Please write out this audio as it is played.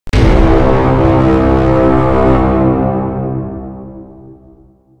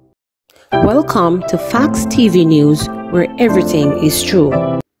Welcome to Facts TV News, where everything is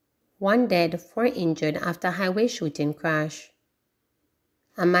true. 1 dead, 4 injured after highway shooting crash.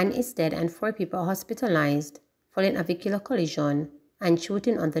 A man is dead and 4 people are hospitalized following a vehicular collision and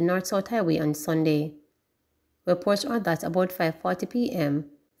shooting on the North-South Highway on Sunday. Reports are that about 5:40 p.m.,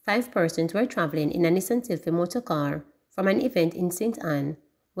 5 persons were traveling in a Nissan Sylphy motor car from an event in St. Anne.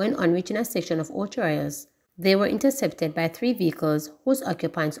 When on reaching a section of Ocho Rios, they were intercepted by 3 vehicles whose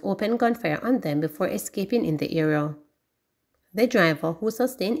occupants opened gunfire on them before escaping in the area. The driver, who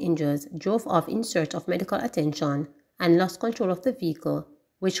sustained injuries, drove off in search of medical attention and lost control of the vehicle,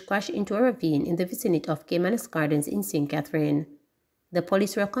 which crashed into a ravine in the vicinity of Caymanas Gardens in St. Catherine. The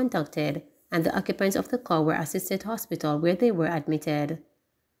police were contacted, and the occupants of the car were assisted to hospital where they were admitted.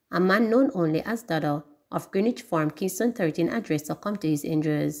 A man known only as Dada of Greenwich Farm, Kingston 13 address succumbed to his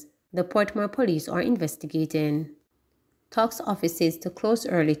injuries. The Portmore police are investigating. Tax offices to close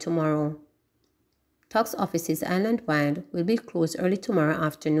early tomorrow. Tax offices island-wide will be closed early tomorrow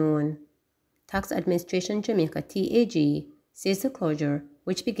afternoon. Tax Administration Jamaica TAG says the closure,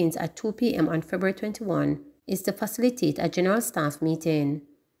 which begins at 2 p.m. on February 21, is to facilitate a general staff meeting.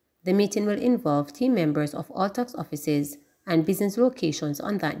 The meeting will involve team members of all tax offices and business locations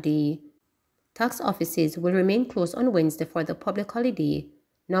on that day. Tax offices will remain closed on Wednesday for the public holiday.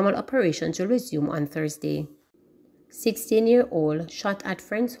 Normal operations will resume on Thursday. 16-year-old shot at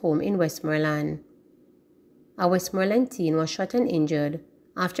friend's home in Westmoreland. A Westmoreland teen was shot and injured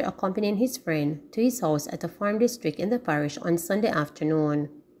after accompanying his friend to his house at a farm district in the parish on Sunday afternoon.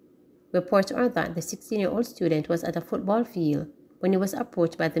 Reports are that the 16-year-old student was at a football field when he was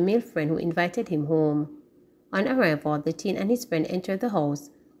approached by the male friend who invited him home. On arrival, the teen and his friend entered the house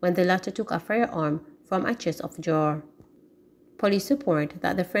when the latter took a firearm from a chest of drawer. Police report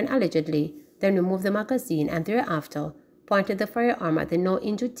that the friend allegedly then removed the magazine and thereafter pointed the firearm at the now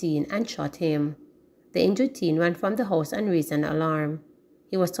injured teen and shot him. The injured teen ran from the house and raised an alarm.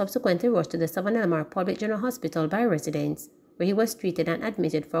 He was subsequently rushed to the Savannah Public General Hospital by residents, where he was treated and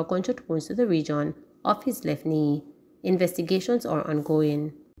admitted for gunshot wounds to the region of his left knee. Investigations are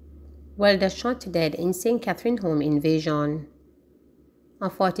ongoing. Welder shot dead in St. Catherine home invasion.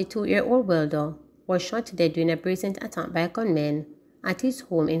 A 42-year-old welder was shot dead during a brazen attack by gunmen at his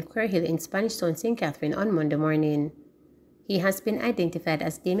home in Queer Hill in Spanish Town, St. Catherine on Monday morning. He has been identified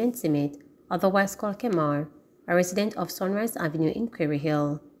as Damien Simmet, otherwise called Kemar, a resident of Sunrise Avenue in Queer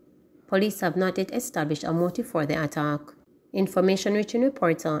Hill. Police have not yet established a motive for the attack. Information reaching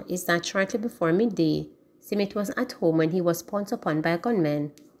reporter is that shortly before midday, Simmet was at home when he was pounced upon by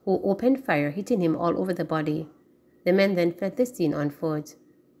gunmen who opened fire, hitting him all over the body. The men then fled the scene on foot.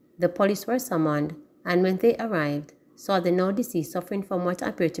 The police were summoned, and when they arrived, saw the now deceased suffering from what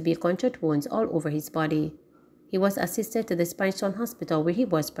appeared to be gunshot wounds all over his body. He was assisted to the Spanish Town Hospital where he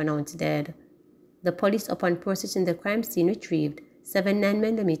was pronounced dead. The police, upon processing the crime scene, retrieved 7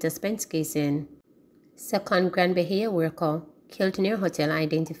 9mm spent casing. Second Grand Bahia worker killed near hotel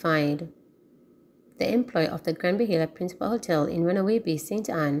identified. The employee of the Grand Bahia Principal Hotel in Runaway Bay, St.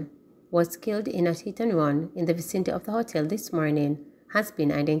 Anne, was killed in a hit and run in the vicinity of the hotel this morning, has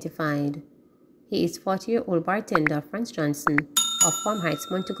been identified. He is 40-year-old bartender Franz Johnson of Farm Heights,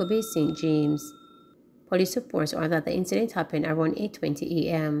 Montego Bay, St. James. Police reports are that the incident happened around 8:20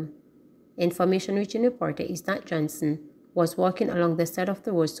 a.m. Information reaching reporter is that Johnson was walking along the side of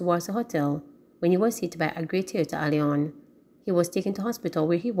the road towards the hotel when he was hit by a Great Toyota Allion. He was taken to hospital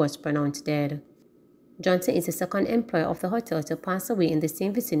where he was pronounced dead. Johnson is the second employee of the hotel to pass away in the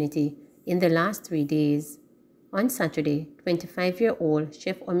same vicinity in the last 3 days. On Saturday, 25-year-old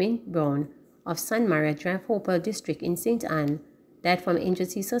Chef Omin Brown of San Maria Drive Hopewell District in St. Anne died from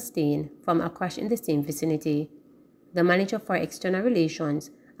injuries he sustained from a crash in the same vicinity. The manager for external relations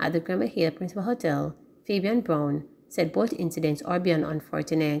at the Grand Bahia Principal Hotel, Fabian Brown, said both incidents are beyond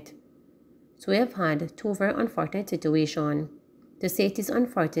unfortunate. So we have had 2 very unfortunate situations. To say it is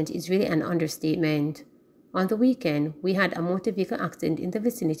unfortunate is really an understatement. On the weekend, we had a motor vehicle accident in the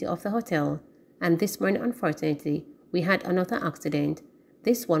vicinity of the hotel, and this morning, unfortunately, we had another accident.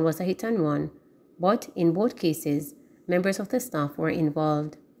 This one was a hit and run, but in both cases, members of the staff were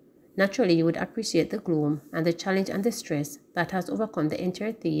involved. Naturally, you would appreciate the gloom and the challenge and the stress that has overcome the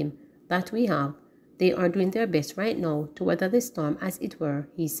entire team that we have. They are doing their best right now to weather the storm, as it were,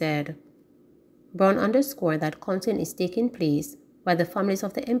 he said. Brown underscored that counseling is taking place, while the families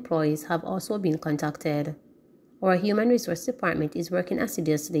of the employees have also been contacted. Our Human Resource Department is working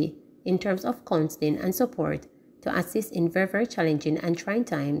assiduously in terms of counseling and support to assist in very challenging and trying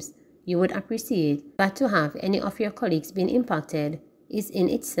times. You would appreciate that to have any of your colleagues being impacted is in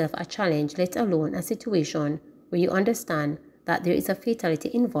itself a challenge, let alone a situation where you understand that there is a fatality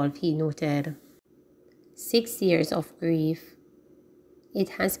involved, he noted. 6 years of grief. It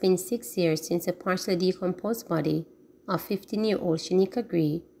has been 6 years since a partially decomposed body of 15-year-old Shanika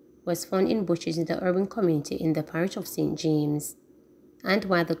Gray was found in bushes in the urban community in the parish of St. James. And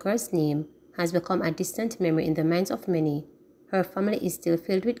while the girl's name has become a distant memory in the minds of many, her family is still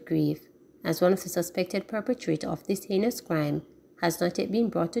filled with grief, as one of the suspected perpetrators of this heinous crime has not yet been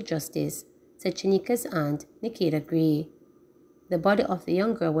brought to justice, said Shanika's aunt, Nikita Gray. The body of the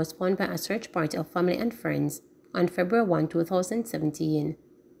young girl was found by a search party of family and friends on February 1, 2017,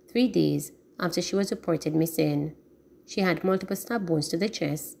 3 days after she was reported missing. She had multiple stab wounds to the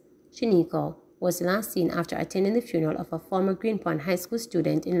chest. Shanika was last seen after attending the funeral of a former Greenpond High School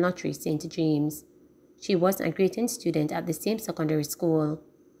student in Lottery, St. James. She was a grade 10 student at the same secondary school.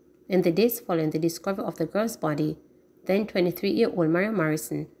 In the days following the discovery of the girl's body, then 23-year-old Maria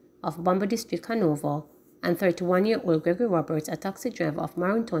Morrison of Bomber District, Hanover, and 31-year-old Gregory Roberts, a taxi driver of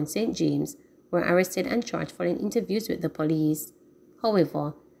Marrington, St. James, were arrested and charged following interviews with the police.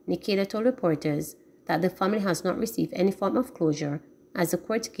 However, Nikita told reporters that the family has not received any form of closure as the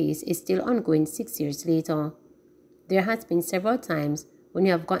court case is still ongoing 6 years later. There has been several times when we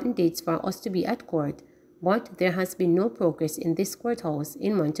have gotten dates for us to be at court, but there has been no progress in this courthouse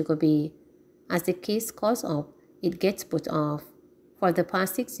in Montego Bay. As the case calls up, it gets put off. For the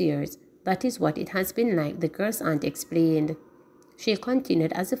past 6 years, that is what it has been like, the girl's aunt explained. She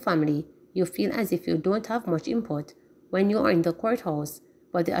continued, as a family, you feel as if you don't have much input when you are in the courthouse,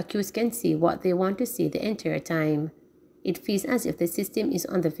 but the accused can say what they want to say the entire time. It feels as if the system is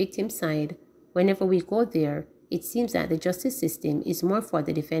on the victim's side. Whenever we go there, it seems that the justice system is more for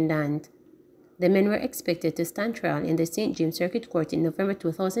the defendant. The men were expected to stand trial in the St. James Circuit Court in November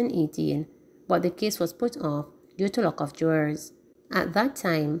 2018, but the case was put off due to lack of jurors. At that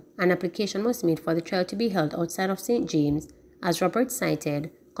time, an application was made for the trial to be held outside of St. James, as Robert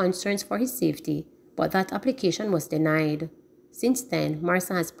cited concerns for his safety, but that application was denied. Since then,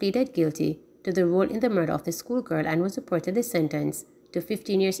 Marsa has pleaded guilty to the role in the murder of the schoolgirl and was reportedly sentenced to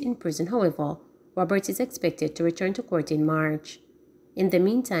 15 years in prison. However, Roberts is expected to return to court in March. In the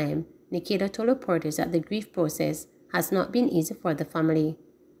meantime, Nikita told reporters that the grief process has not been easy for the family.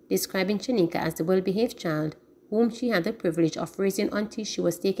 Describing Shanika as the well-behaved child whom she had the privilege of raising until she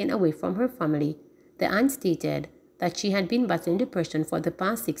was taken away from her family, the aunt stated that she had been battling depression for the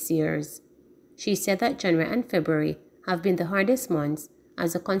past 6 years. She said that January and February have been the hardest months,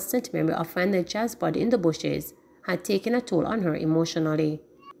 as the constant memory of finding the child's body in the bushes had taken a toll on her emotionally.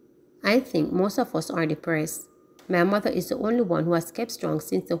 I think most of us are depressed. My mother is the only one who has kept strong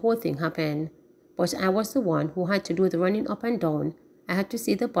since the whole thing happened. But I was the one who had to do the running up and down. I had to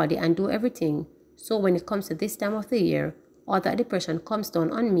see the body and do everything. So when it comes to this time of the year, all that depression comes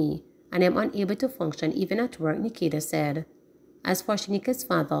down on me and I'm unable to function even at work, Nikita said. As for Shanika's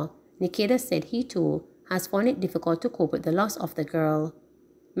father, Nikita said he too has found it difficult to cope with the loss of the girl.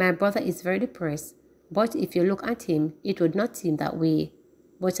 My brother is very depressed, but if you look at him, it would not seem that way.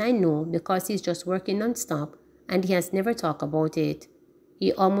 But I know because he's just working non-stop and he has never talked about it.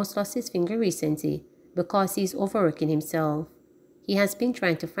 He almost lost his finger recently because he's overworking himself. He has been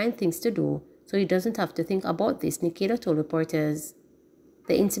trying to find things to do so he doesn't have to think about this, Nikita told reporters.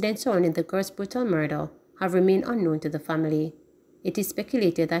 The incidents surrounding the girl's brutal murder have remained unknown to the family. It is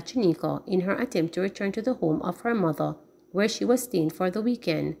speculated that Shanika, in her attempt to return to the home of her mother, where she was staying for the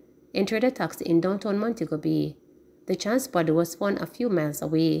weekend, entered a taxi in downtown Montego Bay. The child's body was found a few miles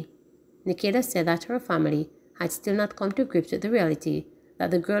away. Nikita said that her family had still not come to grips with the reality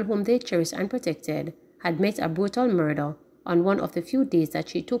that the girl whom they cherished and protected had met a brutal murder on one of the few days that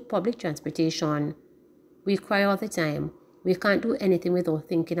she took public transportation. We cry all the time. We can't do anything without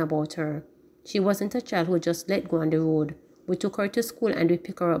thinking about her. She wasn't a child who just let go on the road. We took her to school and we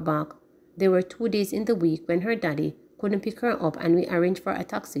pick her up back. There were 2 days in the week when her daddy couldn't pick her up and we arranged for a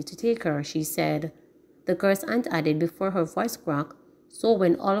taxi to take her, she said. The girl's aunt added before her voice cracked, so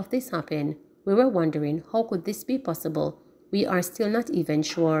when all of this happened, we were wondering how could this be possible. We are still not even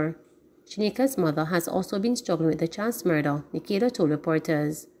sure. Shanika's mother has also been struggling with the child's murder, Nikita told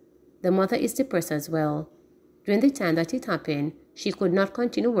reporters. The mother is depressed as well. During the time that it happened, she could not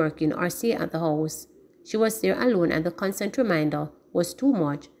continue working or stay at the house. She was there alone and the constant reminder was too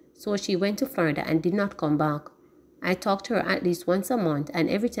much, so she went to Florida and did not come back. I talk to her at least once a month and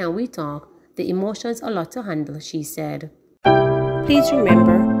every time we talk, the emotions are a lot to handle, she said. Please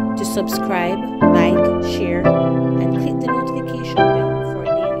remember to subscribe, like, share, and click the notification bell